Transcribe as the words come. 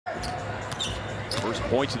First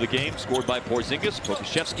points of the game scored by Porzingis.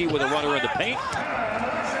 Pokusevski with a runner in the paint.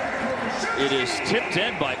 It is tipped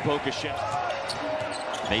in by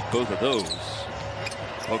Pokusevski. Made both of those.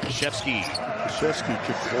 Pokusevski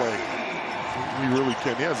can play. He really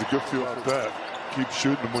can. He has a good feel for that. Keep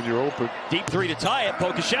shooting them when you're open. Deep three to tie it.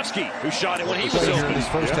 Pokusevski, who shot it when he was open. In his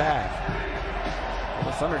first half.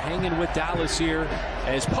 The Thunder hanging with Dallas here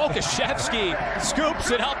as Pokusevski scoops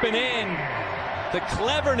it up and in. The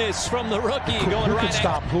cleverness from the rookie going who right can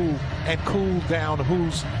stop who and cool down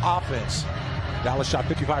whose offense. Dallas shot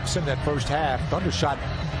 55% in that first half. Thunder shot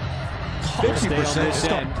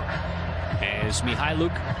 50%. As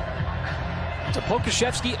Mihailuk to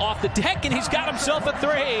Pokusevski off the deck, and he's got himself a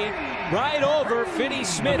three right over Finney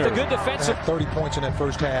Smith. A good defensive. 30 points in that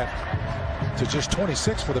first half to just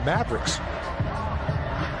 26 for the Mavericks.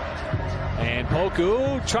 And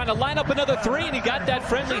Poku trying to line up another three, and he got that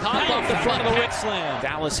friendly hop off the front of the rim slam.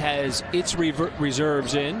 Dallas has its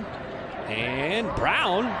reserves in, and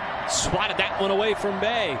Brown swatted that one away from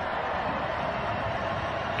Bay.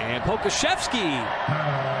 And Pokusevski,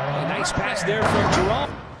 a nice pass there from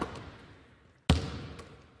Jerome.